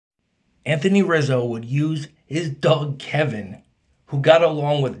Anthony Rizzo would use his dog Kevin, who got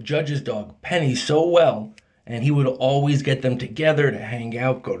along with Judge's dog Penny so well, and he would always get them together to hang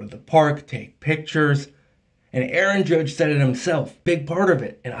out, go to the park, take pictures. And Aaron Judge said it himself, big part of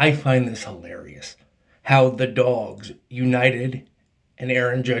it. And I find this hilarious. How the dogs united and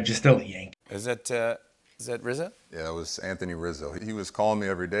Aaron Judge is still a Yankee. Is that Rizzo? Yeah, it was Anthony Rizzo. He was calling me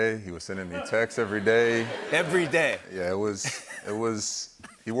every day. He was sending me texts every day. Every day. Yeah, it was.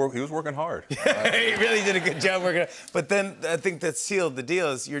 He was working hard. He really did a good job working. But then I think that sealed the deal.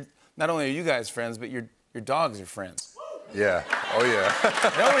 Is not only are you guys friends, but your dogs are friends. Yeah. Oh yeah.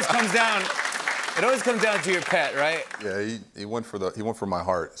 It always comes down. It always comes down to your pet, right? Yeah. He went for my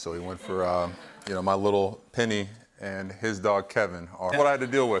heart. So he went for my little Penny and his dog Kevin. What I had to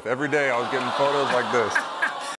deal with every day. I was getting photos like this.